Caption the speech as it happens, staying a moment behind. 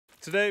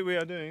Today we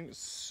are doing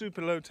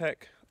super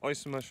low-tech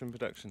oyster mushroom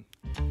production.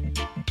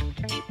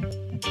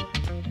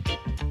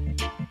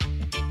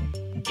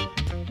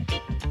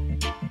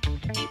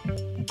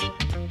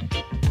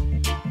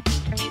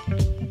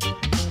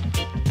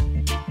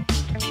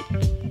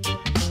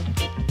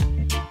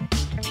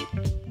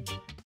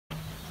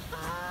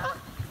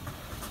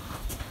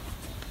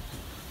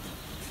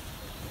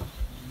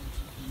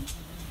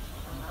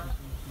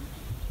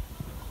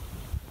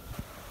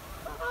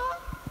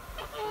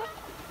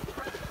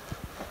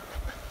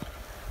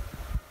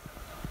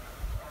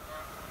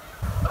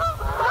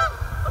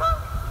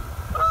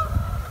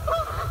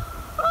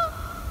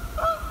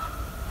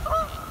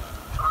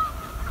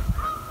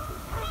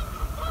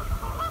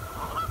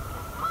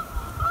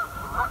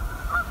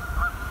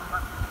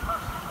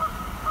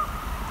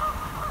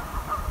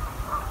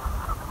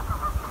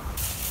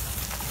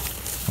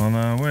 On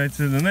our way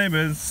to the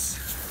neighbours.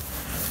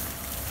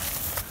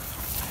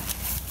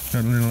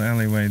 Got a little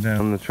alleyway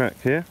down the track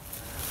here.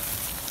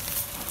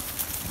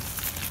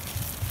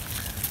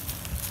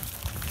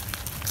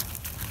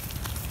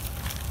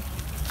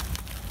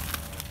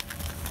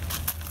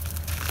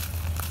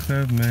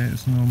 Third mate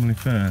is normally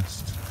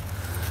first.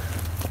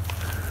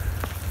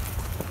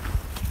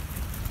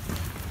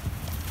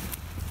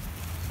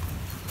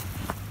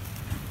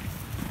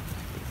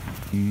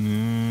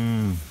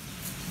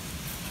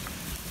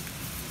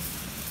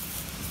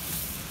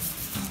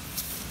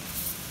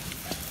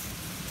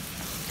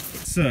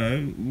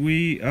 So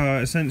we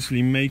are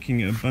essentially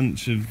making a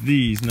bunch of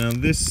these. Now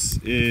this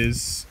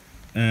is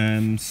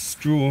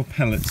straw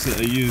pellets that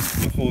are used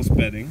for horse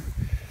bedding.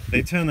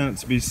 They turn out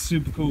to be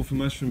super cool for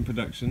mushroom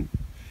production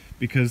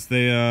because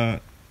they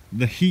are,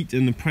 the heat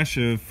and the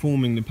pressure of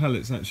forming the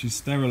pellets actually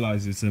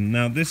sterilizes them.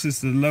 Now this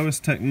is the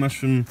lowest tech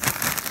mushroom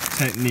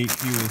technique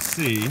you will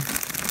see.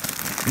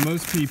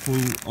 Most people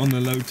on the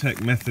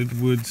low-tech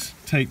method would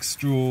take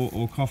straw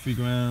or coffee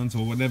grounds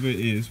or whatever it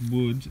is,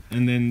 wood,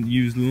 and then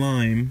use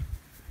lime,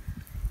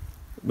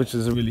 which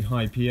is a really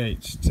high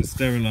pH, to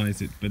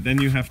sterilize it. But then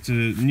you have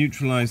to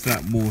neutralize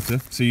that water.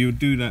 So you would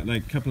do that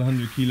like a couple of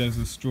 100 kilos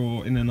of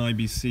straw in an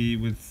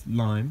IBC with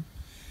lime.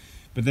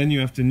 But then you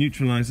have to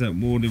neutralize that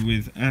water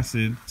with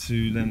acid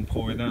to then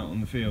pour it out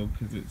on the field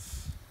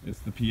because it's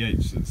the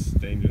pH that's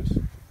dangerous.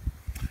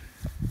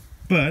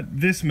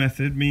 But this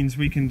method means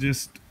we can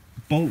just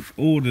bulk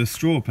order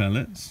straw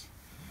pellets,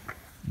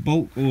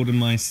 bulk order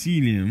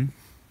mycelium,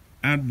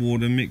 add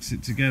water, mix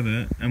it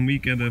together, and we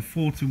get a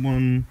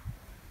 4:1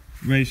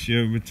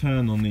 ratio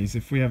return on these.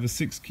 If we have a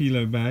 6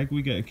 kilo bag,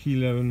 we get 1.5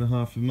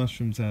 kilos of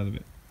mushrooms out of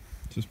it.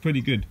 So it's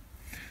pretty good.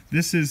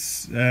 This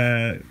is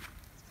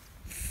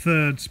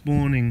third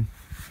spawning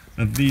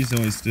of these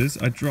oysters.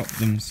 I dropped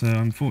them, so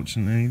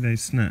unfortunately they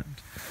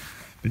snapped.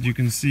 But you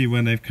can see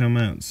where they've come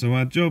out. So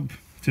our job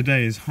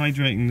today is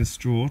hydrating the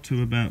straw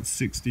to about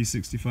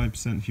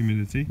 60-65%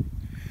 humidity.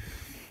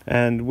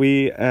 And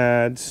we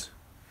add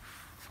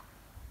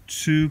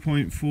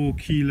 2.4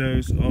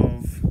 kilos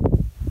of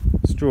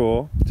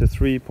straw to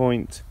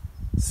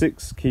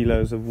 3.6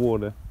 kilos of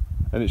water,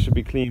 and it should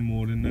be clean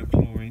water, no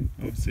chlorine,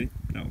 obviously,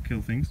 that will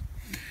kill things.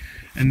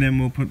 And then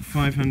we'll put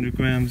 500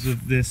 grams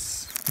of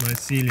this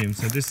mycelium.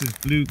 So this is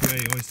blue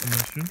grey oyster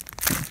mushroom,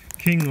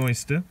 king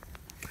oyster,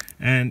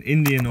 and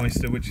Indian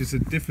oyster, which is a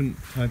different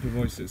type of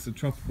oyster. It's a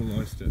tropical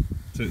oyster.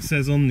 So it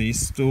says on these,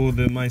 store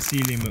the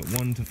mycelium at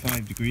 1 to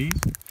 5 degrees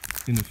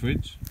in the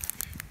fridge,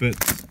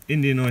 but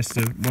Indian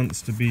oyster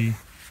wants to be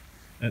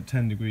at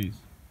 10 degrees.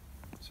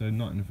 So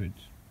not in the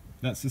fridge.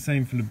 That's the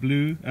same for the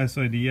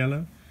the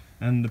yellow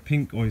and the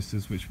pink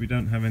oysters, which we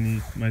don't have any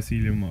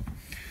mycelium of.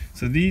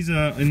 So these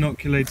are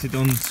inoculated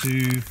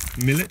onto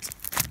millet,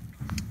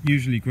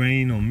 usually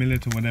grain or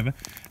millet or whatever,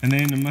 and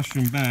they're in a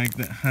mushroom bag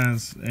that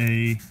has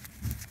a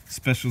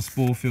special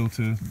spore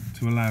filter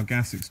to allow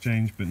gas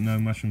exchange but no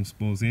mushroom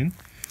spores in.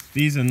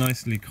 These are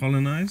nicely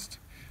colonized,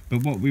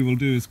 but what we will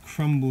do is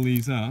crumble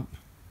these up,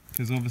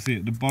 because obviously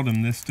at the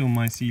bottom there's still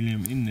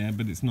mycelium in there,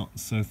 but it's not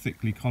so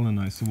thickly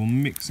colonized. So we'll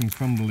mix and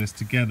crumble this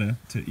together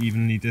to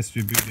evenly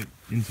distribute it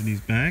into these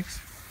bags.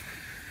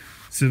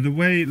 So the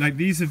way, like,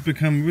 these have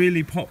become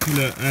really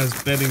popular as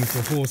bedding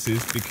for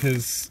horses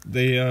because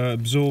they are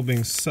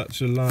absorbing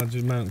such a large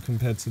amount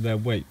compared to their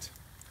weight.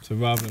 So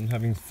rather than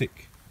having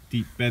thick,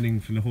 deep bedding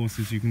for the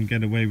horses, you can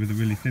get away with a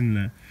really thin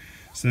layer.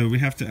 So we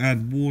have to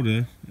add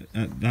water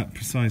at that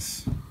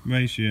precise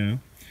ratio.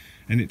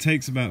 And it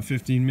takes about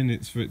 15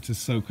 minutes for it to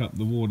soak up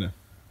the water.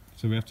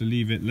 So we have to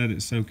leave it, let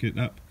it soak it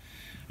up.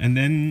 And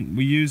then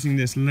we're using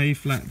this lay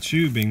flat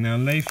tubing. Now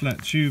lay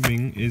flat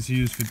tubing is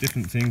used for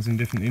different things in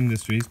different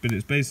industries, but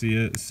it's basically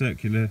a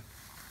circular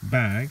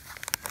bag.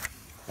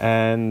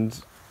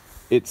 And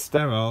it's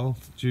sterile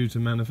due to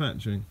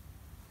manufacturing.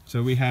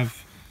 So we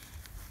have,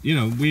 you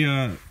know, we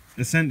are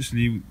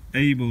essentially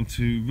able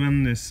to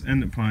run this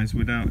enterprise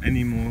without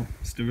any more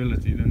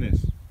sterility than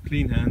this.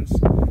 Clean hands,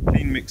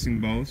 clean mixing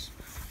bowls,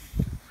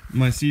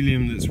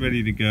 mycelium that's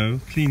ready to go,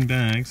 clean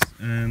bags,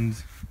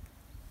 and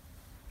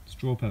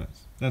straw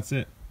pellets. That's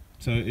it.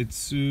 So it's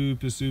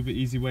super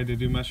easy way to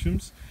do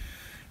mushrooms.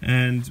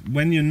 And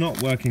when you're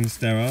not working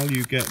sterile,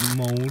 you get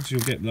molds.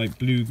 You'll get like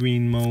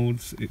blue-green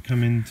molds that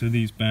come into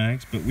these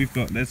bags. But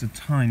there's a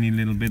tiny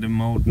little bit of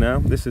mold now.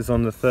 This is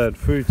on the 3rd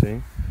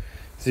fruiting.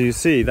 So you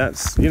see,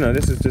 that's,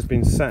 this has just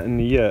been sat in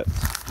the yurt,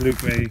 blue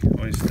grey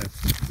oyster.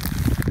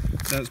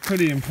 So it's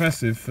pretty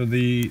impressive for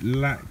the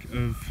lack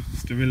of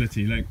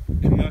sterility. Like,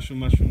 commercial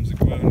mushrooms are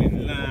grown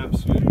in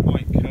labs with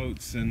white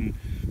coats and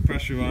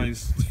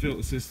pressurized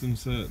filter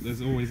systems, so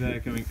there's always air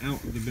going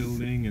out of the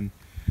building. And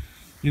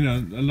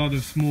a lot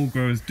of small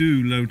growers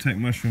do low-tech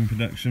mushroom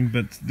production,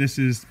 but this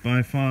is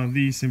by far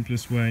the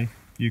simplest way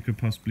you could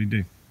possibly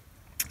do.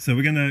 So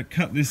we're going to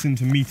cut this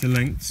into meter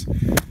lengths,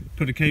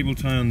 put a cable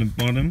tie on the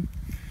bottom,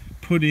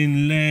 put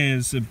in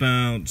layers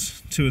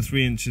about 2 or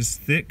 3 inches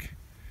thick.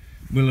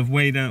 We'll have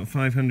weighed out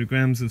 500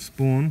 grams of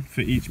spawn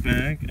for each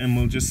bag, and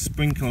we'll just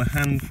sprinkle a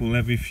handful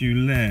every few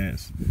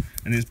layers.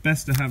 And it's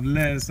best to have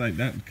layers like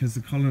that because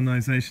the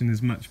colonization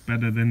is much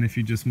better than if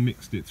you just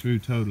mixed it through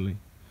totally.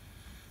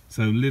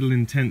 So little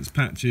intense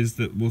patches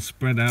that will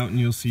spread out, and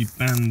you'll see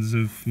bands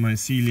of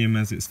mycelium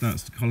as it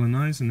starts to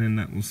colonize, and then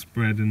that will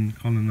spread and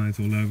colonize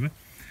all over.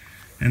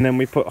 And then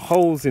we put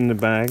holes in the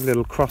bag,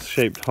 little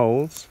cross-shaped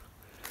holes,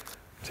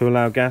 to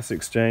allow gas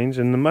exchange,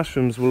 and the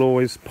mushrooms will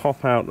always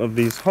pop out of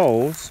these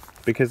holes,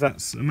 because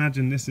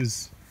imagine this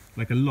is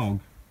like a log,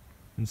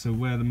 and so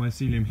where the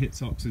mycelium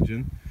hits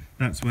oxygen,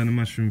 that's where the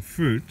mushroom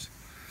fruit.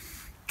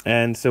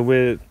 And so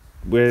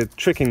we're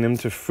tricking them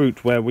to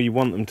fruit where we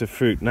want them to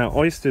fruit. Now,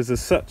 oysters are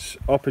such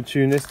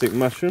opportunistic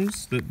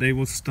mushrooms that they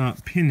will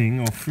start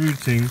pinning or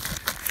fruiting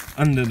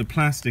under the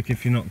plastic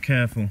if you're not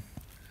careful.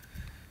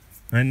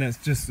 And that's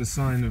just a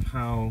sign of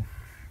how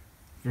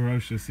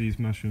ferocious these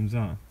mushrooms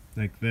are.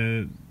 Like,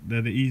 they're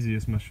the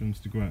easiest mushrooms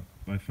to grow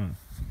by far.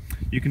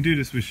 You can do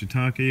this with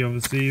shiitake,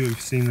 obviously,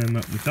 we've seen them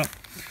up the top.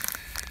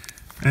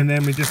 And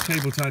then we just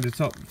cable tie the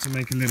top to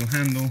make a little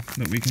handle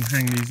that we can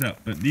hang these up.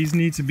 But these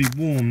need to be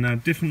warm. Now,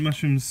 different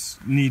mushrooms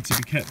need to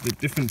be kept at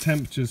different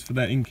temperatures for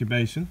their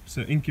incubation.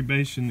 So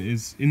incubation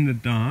is in the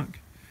dark,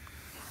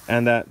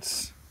 and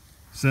that's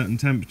certain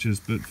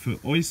temperatures. But for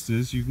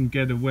oysters, you can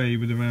get away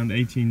with around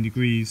 18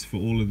 degrees for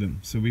all of them.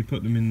 So we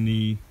put them in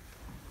the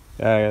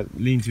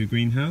lean-to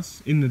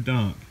greenhouse in the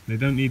dark. They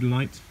don't need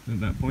light at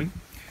that point.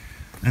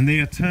 And they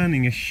are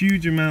turning a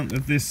huge amount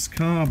of this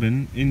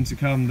carbon into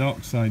carbon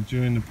dioxide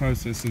during the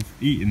process of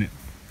eating it.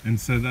 And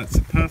so that's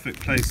a perfect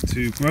place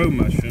to grow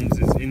mushrooms,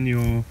 is in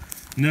your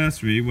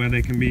nursery, where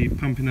they can be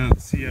pumping out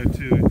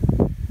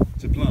CO2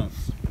 to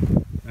plants.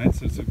 Right?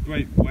 So it's a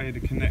great way to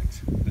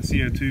connect a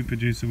CO2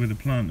 producer with a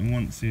plant and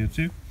want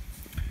CO2.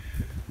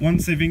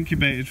 Once they've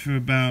incubated for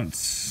about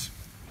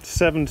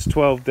 7 to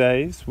 12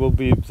 days, we'll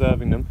be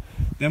observing them.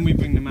 Then we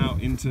bring them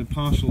out into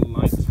partial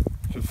light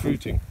for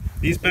fruiting.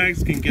 These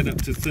bags can get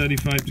up to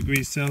 35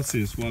 degrees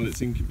Celsius while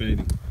it's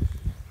incubating,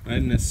 right?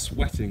 And they're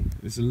sweating.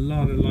 There's a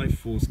lot of life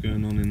force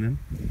going on in them.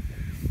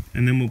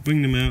 And then we'll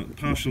bring them out,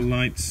 partial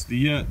lights. The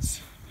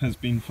yurt has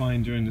been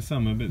fine during the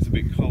summer, but it's a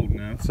bit cold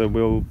now, so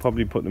we'll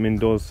probably put them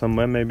indoors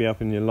somewhere, maybe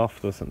up in your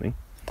loft or something,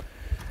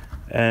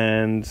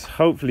 and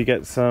hopefully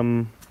get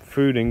some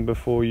fruiting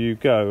before you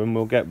go. And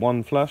we'll get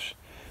one flush,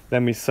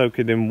 then we soak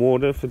it in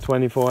water for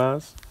 24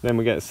 hours, then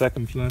we get a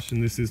second flush,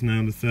 and this is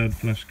now the 3rd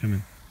flush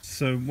coming.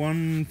 So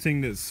one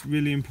thing that's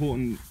really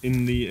important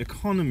in the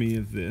economy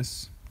of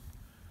this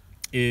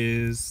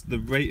is the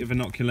rate of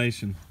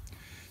inoculation.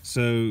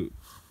 So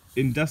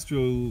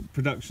industrial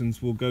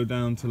productions will go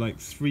down to like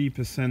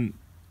 3%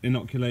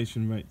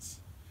 inoculation rates,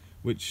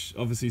 which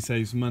obviously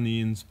saves money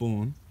in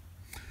spawn.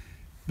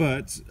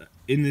 But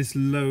in this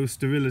low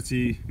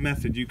sterility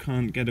method, you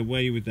can't get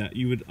away with that.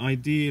 You would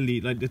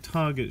ideally, like, the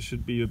target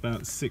should be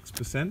about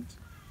 6%,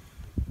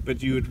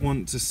 but you would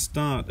want to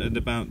start at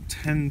about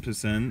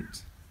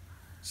 10%.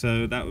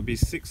 So that would be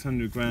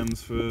 600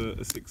 grams for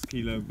a 6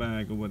 kilo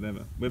bag or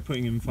whatever. We're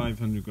putting in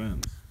 500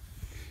 grams.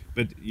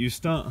 But you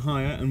start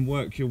higher and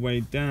work your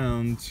way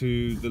down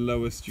to the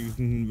lowest you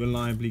can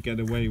reliably get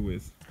away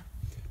with.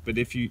 But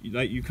if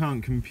you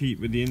can't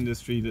compete with the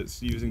industry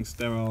that's using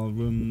sterile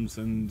rooms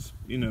and,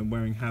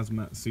 wearing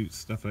hazmat suits,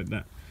 stuff like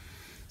that.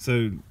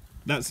 So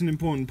that's an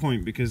important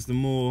point, because the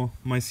more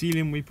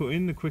mycelium we put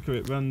in, the quicker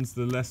it runs,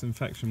 the less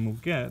infection we'll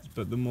get,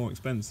 but the more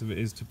expensive it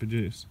is to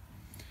produce.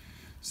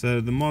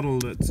 So the model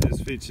that is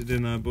featured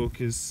in our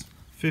book is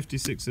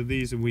 56 of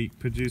these a week,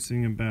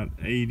 producing about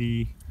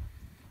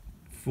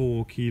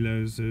 84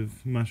 kilos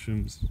of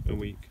mushrooms a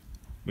week,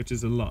 which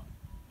is a lot.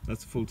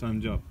 That's a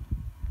full-time job.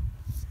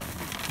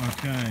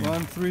 Okay.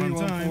 1, 3,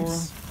 1, 4.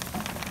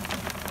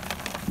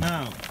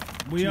 Now,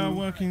 we are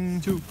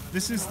working.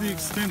 This is the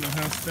extent of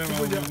how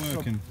sterile we're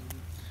working.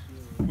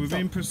 We're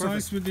being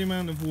precise with the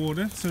amount of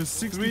water. So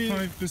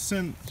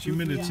 65%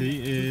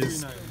 humidity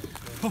is.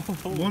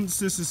 Once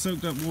this is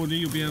soaked up water,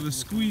 you'll be able to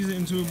squeeze it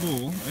into a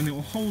ball, and it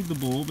will hold the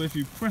ball, but if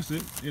you press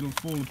it, it'll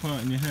fall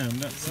apart in your hand.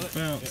 That's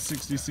about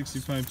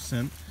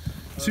 60-65%.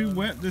 Too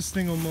wet, this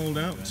thing will mold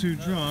out. Too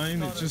dry,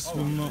 and it just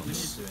will not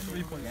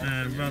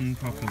run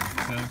properly.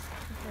 So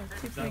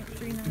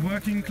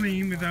Working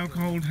clean with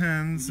alcoholed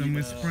hands, and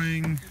we're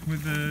spraying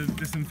with the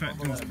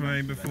disinfectant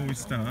spray before we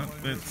start,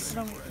 but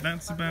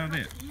that's about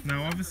it.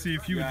 Now obviously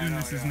if you were doing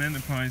this as an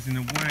enterprise in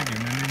a wagon,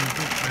 and in the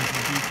book there's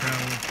a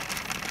detail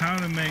how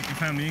to make a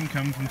family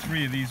income from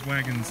 3 of these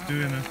wagons,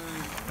 doing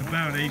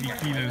about 80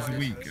 kilos a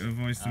week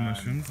of oyster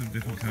mushrooms of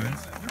different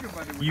kinds.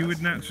 You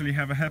would naturally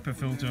have a HEPA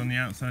filter on the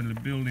outside of the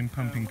building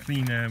pumping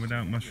clean air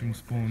without mushroom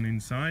spawn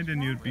inside,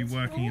 and you'd be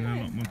working in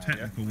a lot more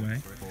technical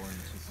way.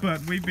 But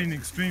we've been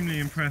extremely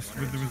impressed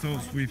with the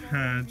results we've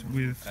had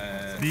with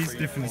these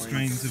different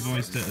strains of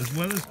oyster, as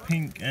well as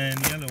pink and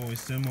yellow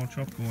oyster, more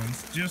tropical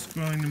ones, just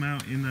growing them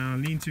out in our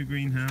lean-to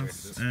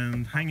greenhouse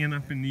and hanging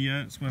up in the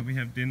yurts where we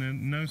have dinner.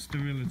 No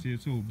sterility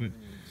at all, but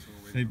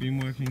they've been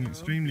working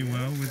extremely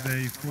well with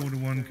a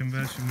 4:1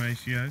 conversion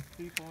ratio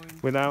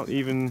without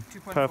even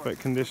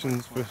perfect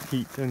conditions for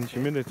heat and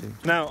humidity.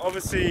 Now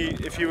obviously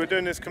if you were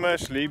doing this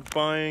commercially,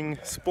 buying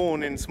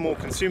spawn in small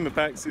consumer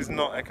packs is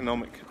not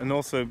economic, and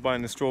also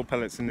buying the straw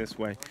pellets in this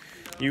way.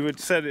 You would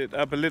set it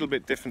up a little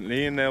bit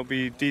differently, and there'll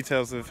be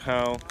details of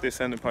how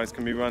this enterprise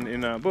can be run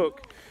in our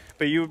book.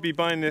 But you would be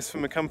buying this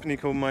from a company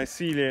called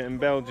Mycelia in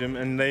Belgium,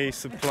 and they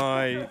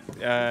supply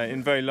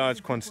in very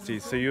large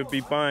quantities. So you would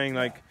be buying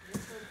like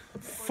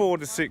 4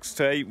 to 6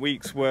 to 8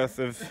 weeks worth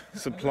of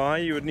supply.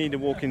 You would need a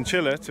walk-in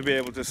chiller to be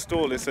able to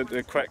store this at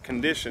the correct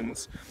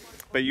conditions,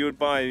 but you would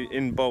buy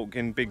in bulk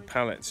in big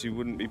pallets. You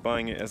wouldn't be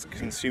buying it as a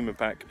consumer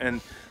pack,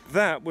 and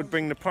that would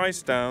bring the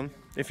price down.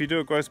 If you do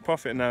a gross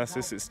profit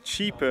analysis, it's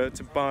cheaper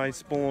to buy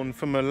spawn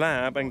from a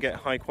lab and get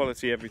high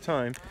quality every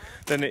time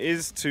than it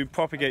is to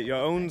propagate your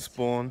own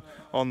spawn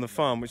on the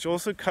farm, which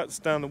also cuts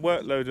down the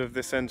workload of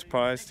this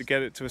enterprise to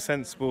get it to a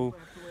sensible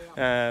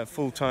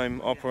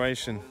full-time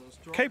operation,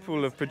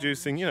 capable of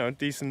producing, you know, a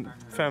decent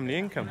family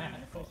income.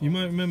 You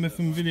might remember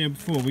from the video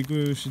before, we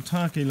grew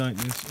shiitake like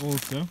this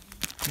also.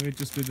 We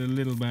just did a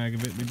little bag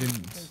of it. We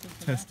didn't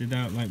test it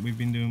out like we've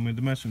been doing with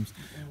the mushrooms.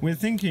 We're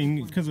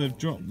thinking, because I've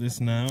dropped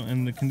this now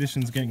and the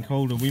conditions are getting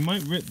colder, we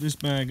might rip this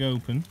bag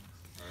open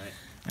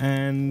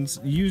and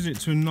use it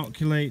to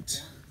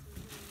inoculate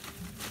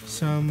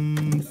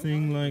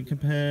something like a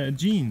pair of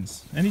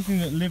jeans. Anything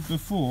that lived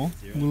before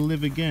will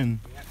live again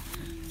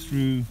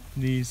through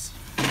these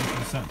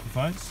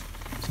sacrifice.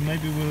 So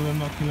maybe we'll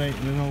inoculate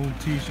an old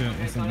t-shirt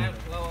or something.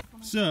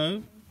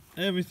 So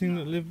everything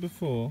that lived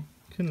before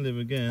can live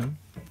again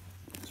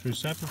through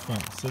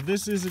sacrifice. So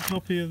this is a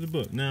copy of the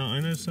book. Now I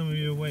know some of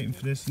you are waiting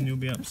for this and you'll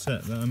be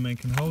upset that I'm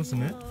making holes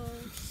in it,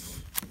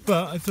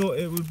 but I thought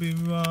it would be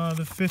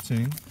rather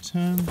fitting.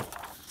 Turn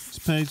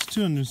to page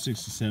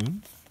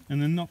 267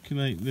 and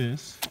inoculate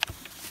this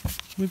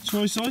with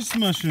choice oyster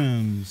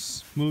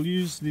mushrooms. We'll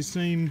use the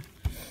same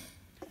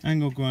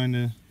angle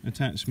grinder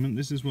attachment.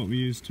 This is what we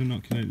use to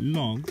inoculate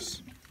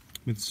logs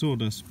with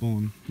sawdust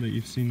spawn that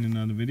you've seen in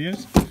other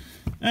videos.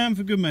 And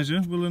for good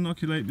measure, we'll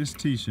inoculate this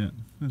t-shirt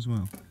as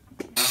well.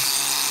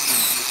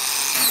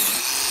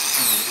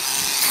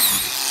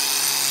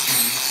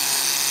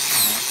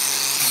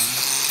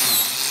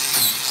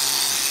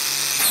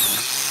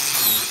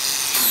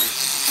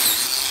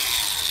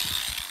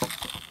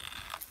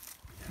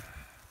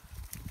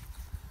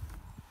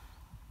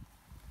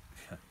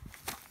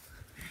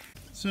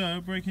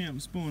 So, breaking up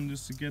the spawn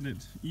just to get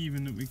it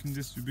even, that we can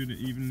distribute it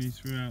evenly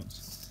throughout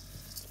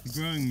the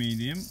growing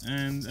medium,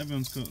 and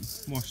everyone's got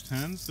washed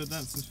hands, but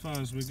that's as far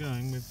as we're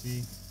going with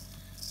the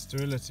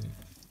sterility.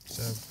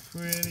 So,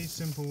 pretty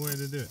simple way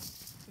to do it.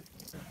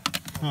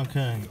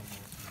 Okay,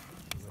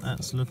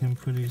 that's looking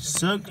pretty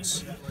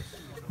soaked.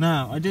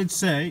 Now, I did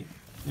say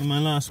in my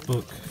last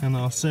book, and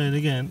I'll say it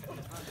again,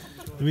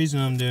 the reason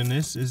I'm doing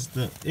this is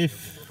that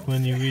if,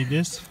 when you read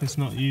this, it's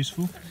not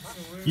useful,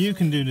 you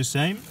can do the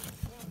same.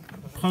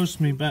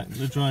 Post me back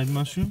the dried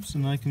mushrooms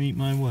and I can eat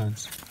my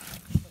words.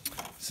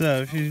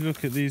 So if you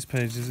look at these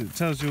pages, it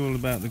tells you all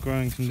about the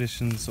growing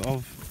conditions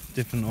of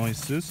different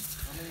oysters,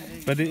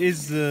 but it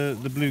is the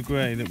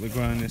blue-grey that we're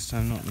growing this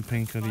time, not the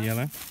pink or the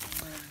yellow.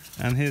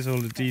 And here's all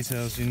the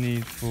details you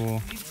need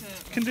for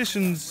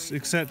conditions,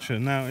 etc.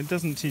 Now it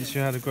doesn't teach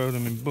you how to grow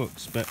them in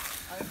books, but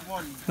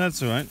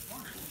that's alright.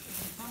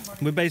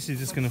 We're basically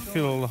just going to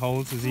fill all the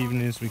holes as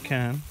evenly as we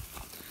can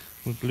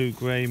with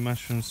blue-grey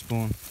mushroom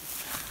spawn,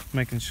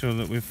 making sure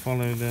that we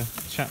follow the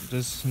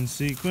chapters in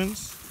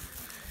sequence.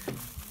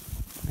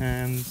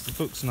 And the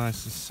book's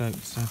nice and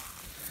soaked, so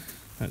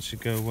that should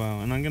go well.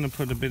 And I'm going to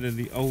put a bit of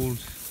the old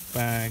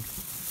bag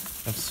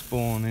of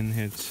spawn in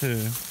here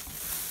too,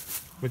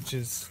 which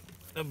is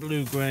a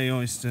blue-grey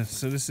oyster.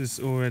 So this is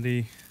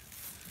already,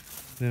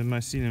 the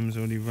mycelium's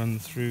already run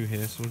through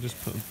here, so we'll just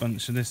put a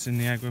bunch of this in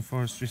the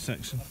agroforestry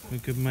section for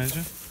good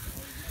measure.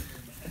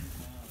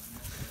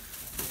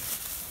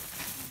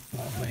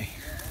 Lovely.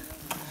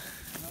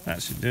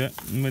 That should do it,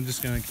 and we're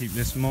just going to keep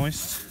this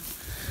moist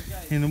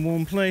in a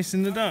warm place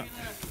in the dark.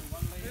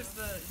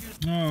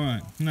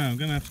 Alright, now I'm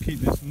going to have to keep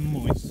this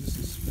moist. This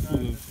is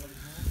full of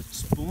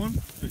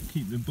spawn, but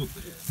keep the book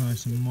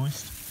nice and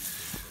moist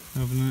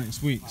over the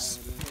next weeks.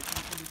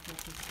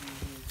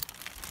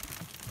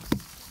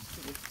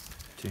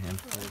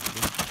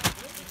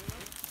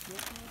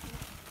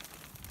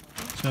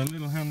 So a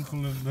little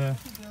handful of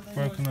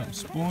broken up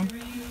spawn,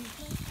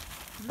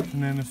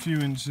 and then a few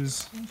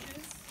inches,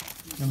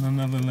 and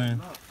another layer.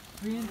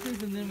 3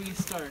 inches and then we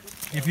start.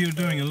 If you were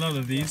doing a lot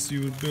of these,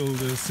 you would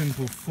build a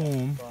simple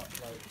form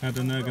at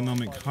an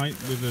ergonomic height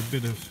with a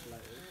bit of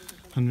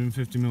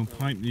 150mm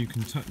pipe that you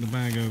can tuck the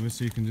bag over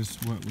so you can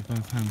just work with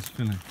both hands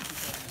filling.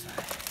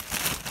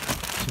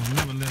 So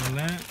another little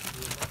layer,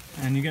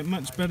 and you get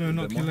much better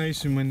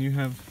inoculation when you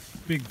have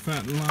big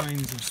fat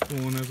lines of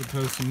spawn as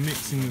opposed to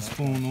mixing the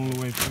spawn all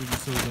the way through the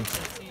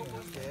sawdust.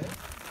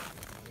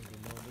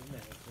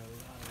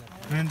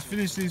 And to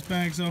finish these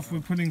bags off,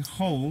 we're putting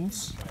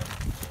holes,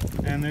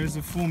 and there is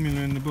a formula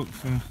in the book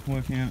for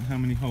working out how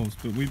many holes,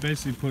 but we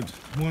basically put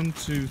 1,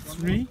 2,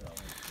 3,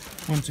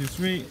 1, 2,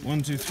 3,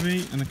 1, 2,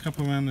 3, and a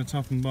couple around the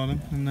top and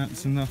bottom, and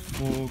that's enough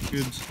for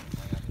good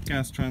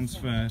gas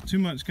transfer. Too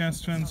much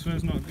gas transfer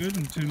is not good,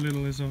 and too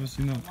little is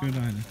obviously not good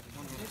either.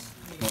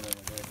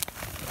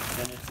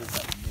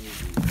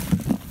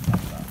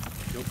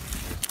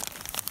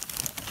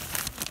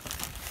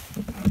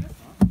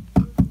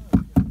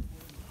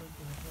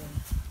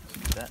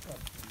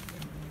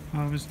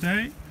 Harvest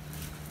day,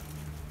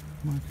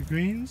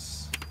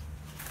 microgreens,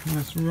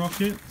 nice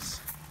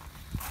rockets,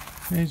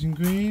 Asian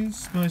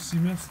greens, spicy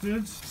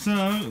mustard.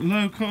 So,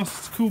 low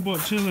cost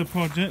Coolbot chiller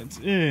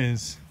project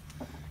is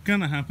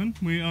gonna happen.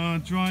 We are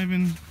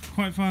driving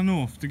quite far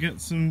north to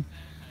get some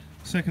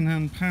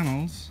second-hand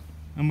panels,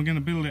 and we're gonna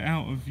build it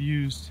out of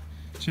used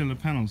chiller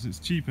panels. It's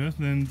cheaper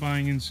than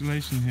buying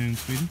insulation here in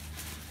Sweden,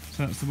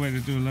 so that's the way to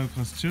do a low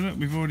cost chiller.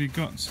 We've already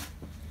got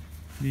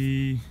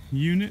the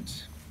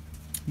unit,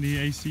 the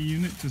AC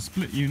unit, the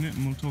split unit,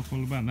 and we'll talk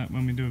all about that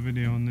when we do a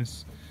video on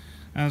this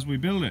as we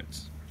build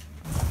it.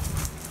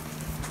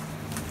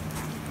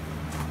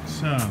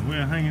 So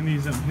we're hanging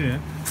these up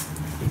here.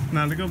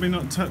 Now they've got to be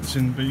not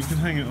touching, but you could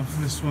hang it off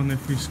this one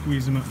if we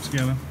squeeze them up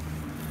together.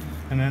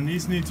 And then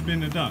these need to be in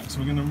the duct, so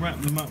we're going to wrap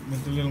them up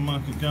with the little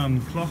market garden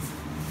cloth,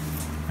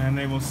 and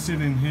they will sit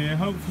in here,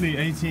 hopefully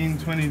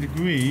 18-20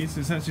 degrees.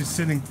 It's actually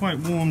sitting quite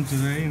warm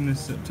today in this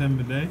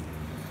September day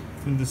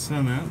with the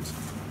sun out.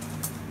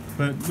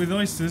 But with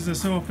oysters, they're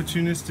so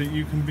opportunistic,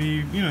 you can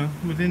be, you know,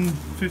 within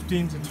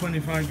 15 to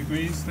 25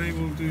 degrees, they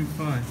will do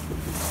fine.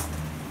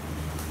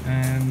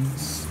 And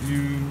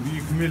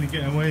you can really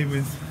get away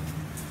with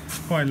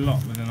quite a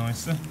lot with an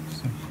oyster.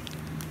 So,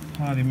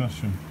 hardy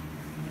mushroom.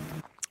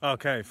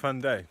 Okay,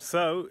 fun day.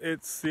 So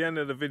it's the end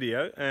of the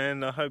video,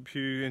 and I hope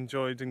you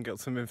enjoyed and got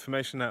some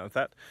information out of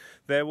that.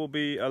 There will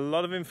be a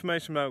lot of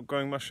information about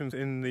growing mushrooms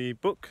in the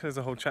book. There's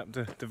a whole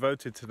chapter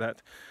devoted to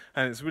that,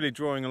 and it's really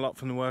drawing a lot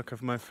from the work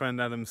of my friend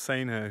Adam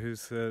Sainer,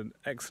 who's an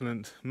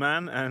excellent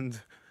man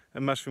and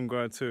a mushroom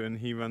grower too, and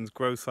he runs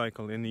Grow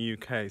Cycle in the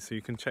UK, so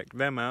you can check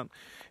them out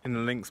in the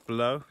links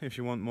below if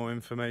you want more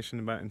information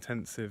about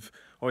intensive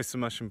oyster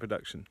mushroom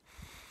production.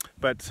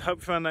 But hope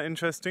you found that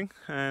interesting,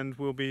 and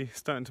we'll be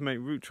starting to make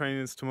root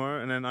trainers tomorrow,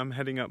 and then I'm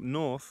heading up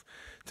north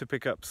to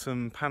pick up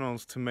some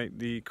panels to make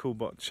the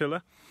Coolbot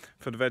chiller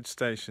for the veg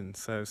station.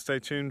 So stay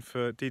tuned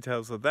for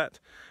details of that,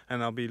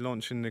 and I'll be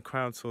launching the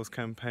crowdsource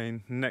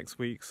campaign next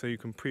week, so you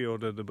can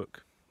pre-order the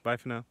book. Bye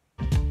for now.